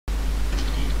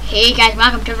Hey guys,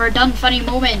 welcome to Verdun funny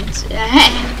moments.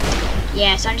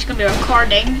 Yes, I'm just gonna be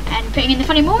recording and putting in the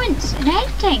funny moments and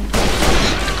editing.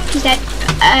 He said,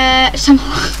 some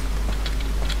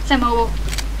hobo.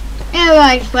 Yeah,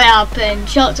 I went up and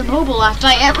shot some hobo last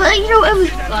night. But you know, it was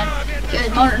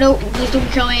fun. No, please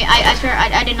don't kill me. I swear,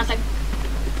 I did nothing.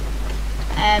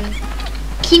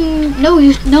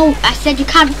 No, I said you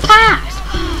can't pass.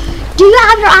 Do you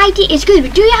have your ID? It's good,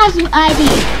 but do you have some ID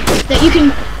that you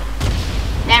can?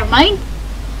 Never mind.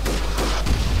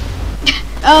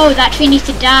 Oh, that tree needs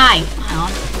to die. Hang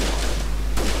on.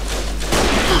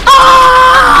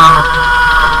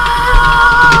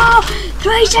 Oh!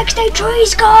 360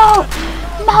 trees go!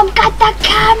 Mom, got the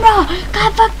camera!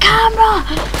 Got the camera!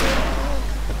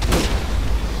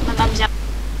 My mum's out.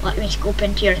 Let me scope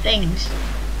into your things.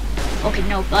 Okay,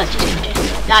 no, let's just continue.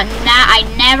 I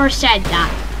never said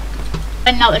that.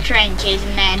 And out the trenches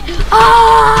and then.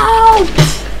 Oh!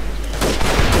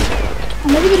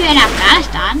 What are we doing in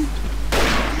Afghanistan?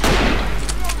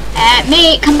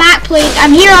 Mate, come back, please.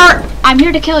 I'm here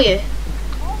to kill you.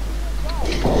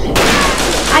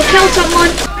 I killed someone.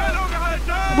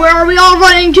 Where are we all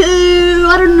running to?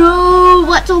 I don't know.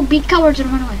 Let's all beat cowards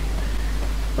and run away.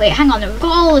 Wait, hang on. We've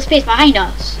got all the space behind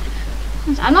us.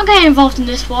 I'm not getting involved in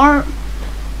this war.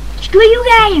 Screw you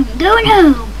guys. I'm going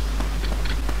home.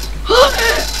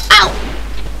 Ow!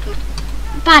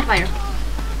 Bad fire.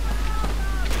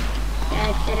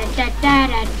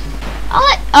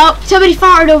 Oh, somebody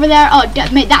farted over there. Oh,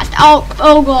 mate, that's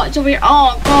oh god, it's over here.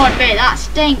 Oh god, mate, that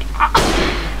stinks.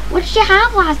 What did you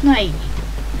have last night?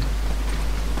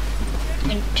 I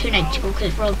mean, 2 nights ago because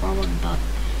it's World War I, but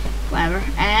whatever.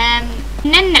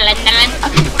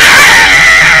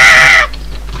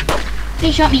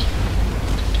 They shot me.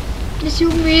 They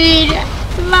shot me.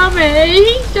 Mommy,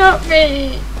 he shot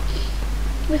me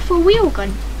with a wheel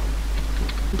gun.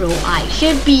 Bro, I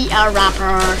should be a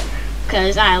rapper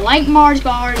because I like Mars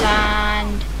bars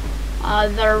and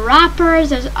other rappers.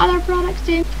 There's other products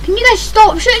in. Can you guys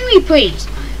stop shooting me, please?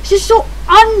 This is so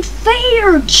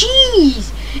unfair.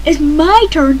 Jeez, it's my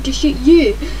turn to shoot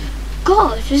you.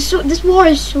 Gosh, this war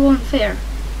is so unfair.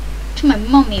 To my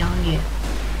mummy on you.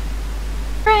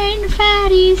 Rain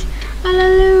fatties,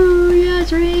 hallelujah,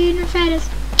 it's rain fatties.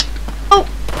 Oh,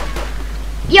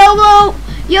 YOLO,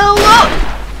 YOLO.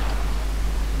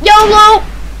 YOLO!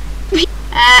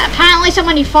 Apparently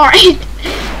somebody farted.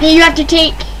 You have to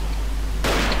take...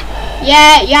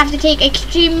 Yeah, you have to take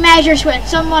extreme measures when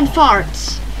someone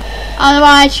farts.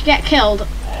 Otherwise you get killed.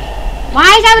 Why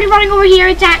is everybody running over here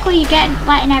exactly? You getting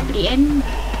letting everybody in?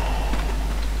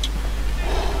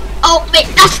 Oh,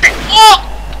 wait, that's the...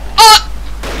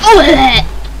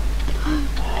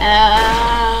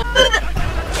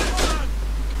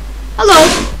 Hello.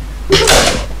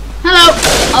 Hello.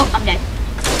 Oh, I'm dead.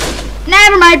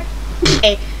 Never mind.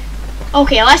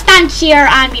 Okay, let's dance here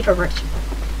and be perverts.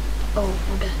 Oh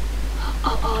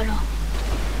no.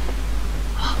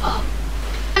 Oh.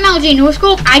 MLG no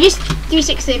scope. I just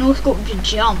 360 no scope to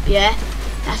jump, yeah?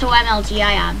 That's what MLG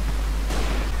I am.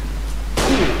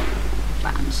 Ooh,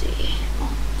 fancy.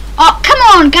 Oh, come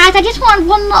on guys, I just want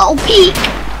one little peek.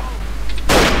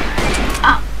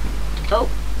 Oh.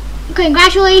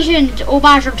 Congratulations,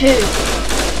 Obasher 2.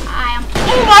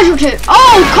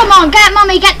 Oh, come on, get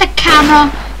mommy, get the camera.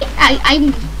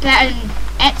 I'm getting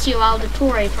Ezio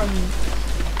Auditore from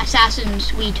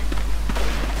Assassin's Creed.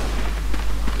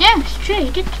 Yeah, it's true, he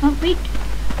did smoke weed.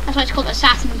 That's why it's called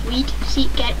Assassin's Creed. See,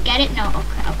 get it? No,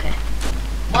 okay.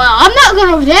 Well, I'm not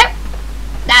going over there.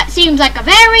 That seems like a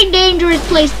very dangerous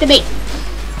place to be.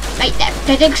 Right there,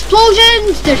 there's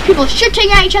explosions, there's people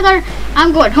shooting at each other.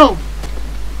 I'm going home.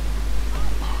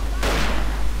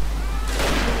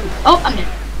 Oh, I'm dead.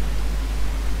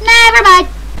 Never mind.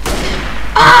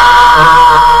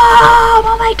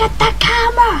 Oh my god, that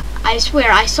camera! I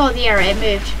swear, I saw the area, it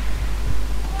moved.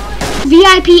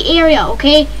 VIP area,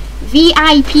 okay?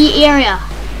 VIP area.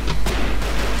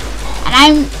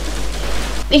 And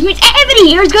which means everybody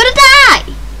here is gonna die!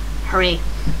 Hurry.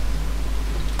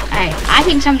 Alright, I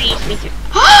think somebody needs to be through.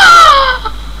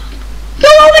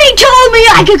 Nobody told me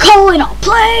I could call in a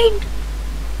plane!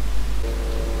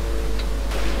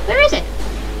 Where is it?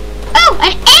 Oh,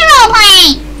 an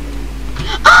aeroplane!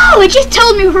 Oh, it just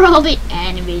told me where all the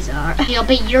enemies are. You'll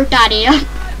beat your daddy up.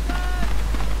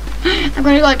 I'm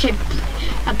gonna go to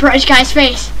a British guy's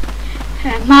face.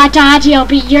 My daddy will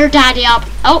beat your daddy up.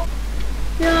 Oh,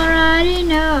 you already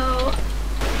know.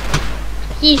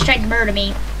 He's trying to murder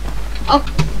me. Oh,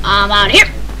 I'm out of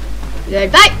here.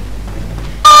 Goodbye.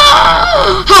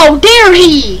 Oh, how dare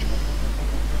he!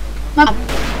 A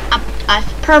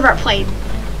pervert plane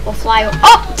will fly.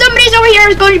 Oh, somebody's over here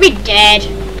is going to be dead.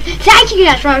 Thank you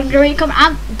guys for enjoying coming.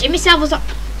 Give myself a up.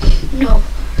 No,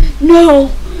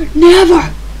 no,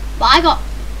 never. But I got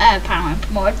apparently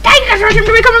promoted. Thank you guys for watching.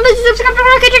 Subscribe to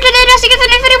my channel. See you in the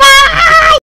next video. Bye.